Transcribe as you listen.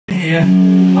here,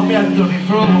 and we hadn't done it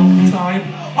for a long time.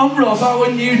 And Rob,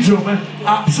 our new drummer,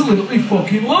 absolutely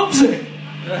fucking loves it.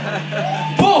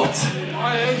 But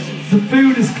the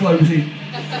food is closing.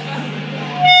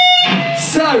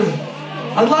 So,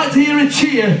 I'd like to hear a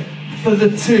cheer for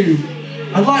the two.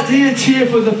 I'd like to hear a cheer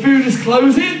for the food is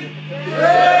closing.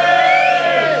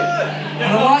 And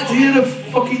I'd like to hear a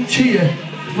fucking cheer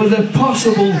for the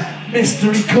possible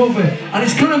mystery cover. And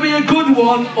it's going to be a good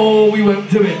one, or we won't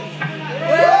do it.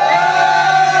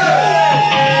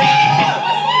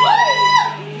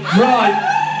 Right.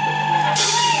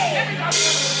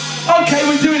 Okay,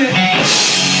 we're doing it.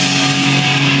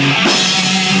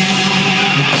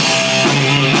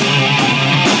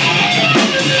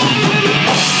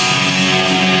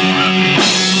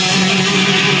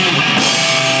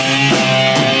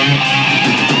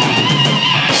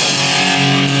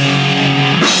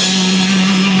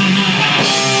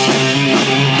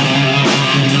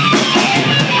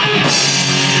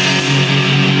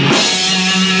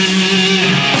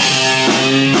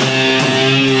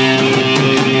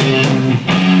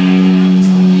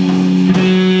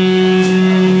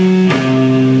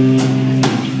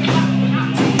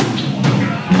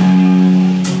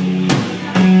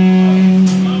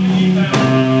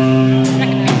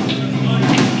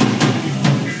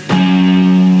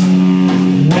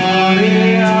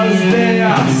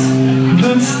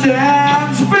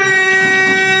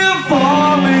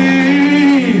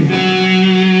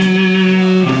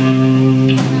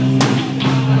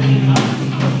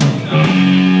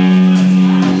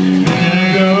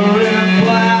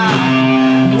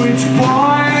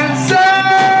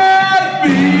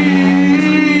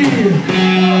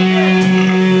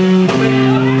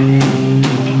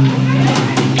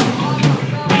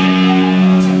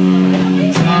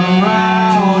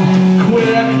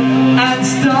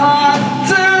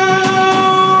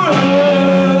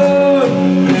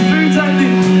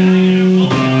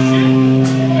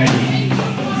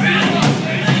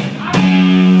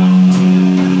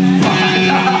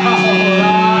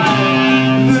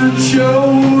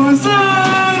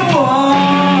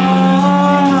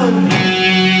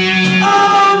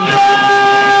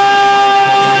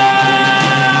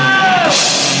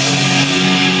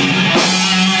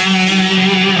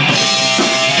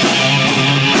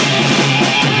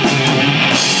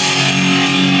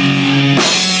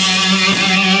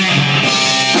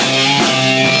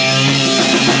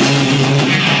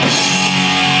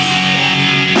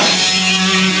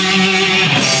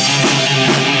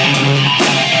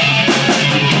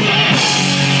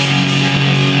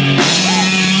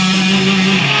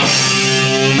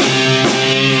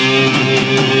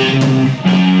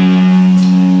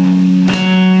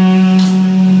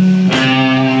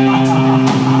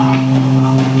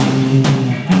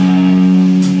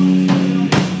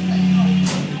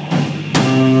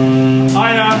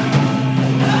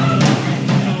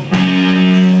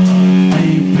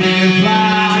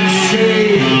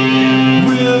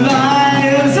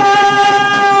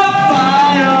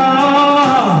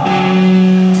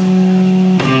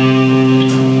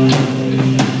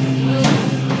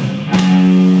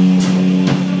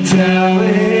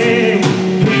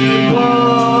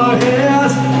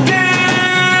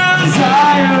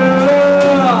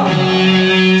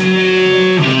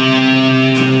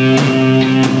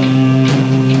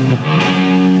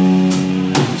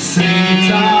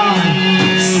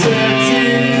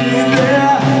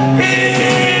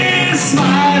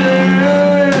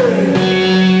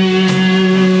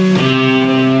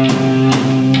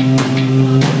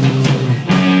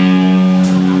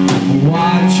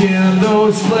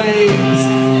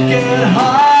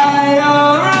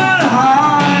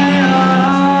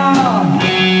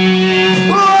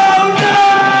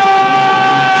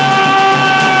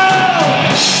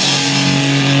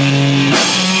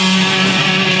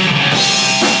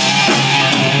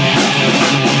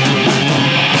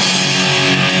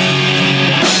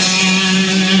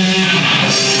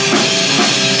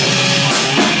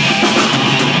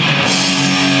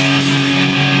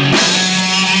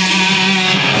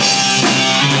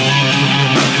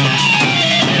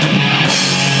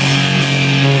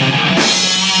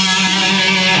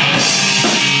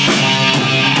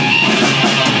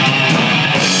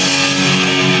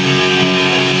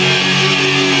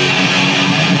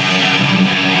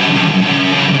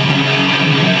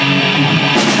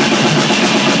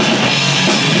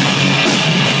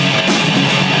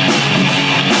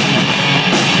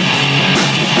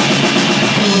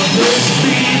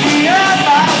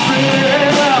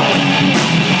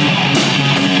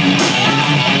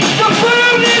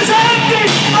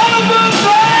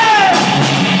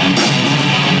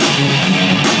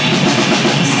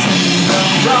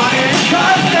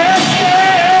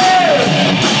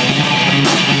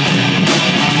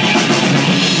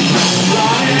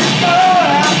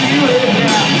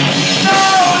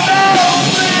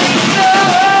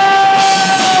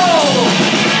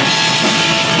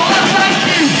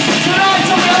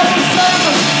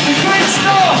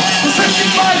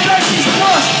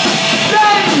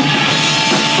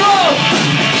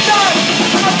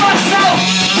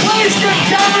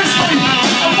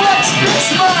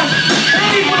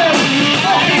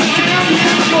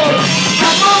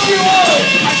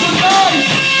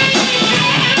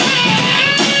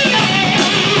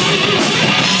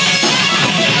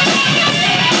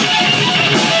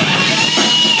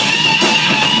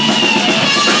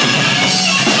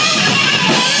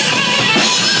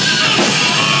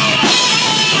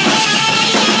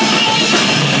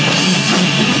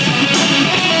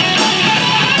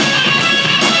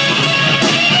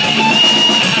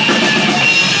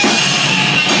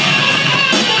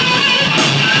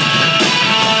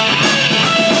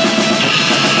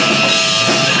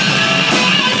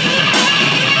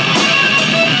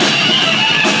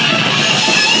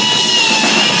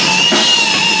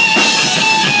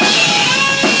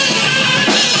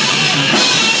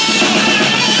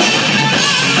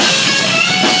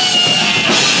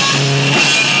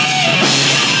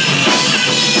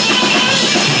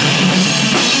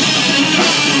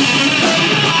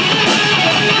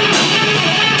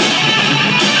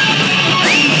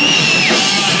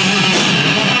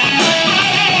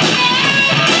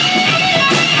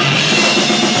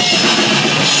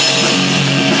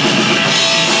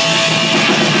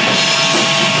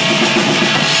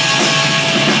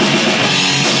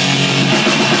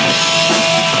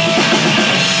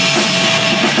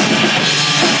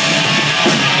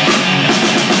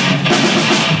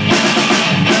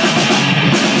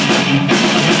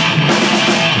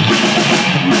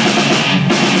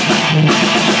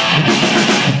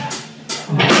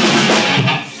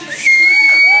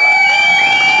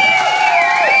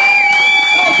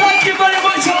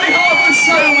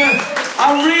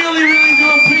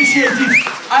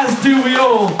 as do we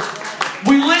all.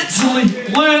 We literally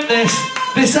learnt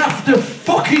this after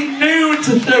fucking noon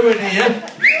to throw in here,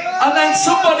 and then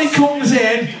somebody comes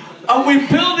in and we're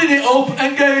building it up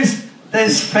and goes,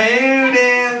 there's food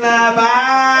in the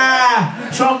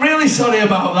bar. So I'm really sorry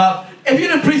about that. If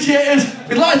you'd appreciate us,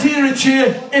 we'd like to hear a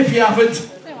cheer. If you haven't,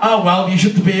 oh well, you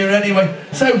shouldn't be here anyway.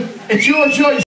 So it's your choice.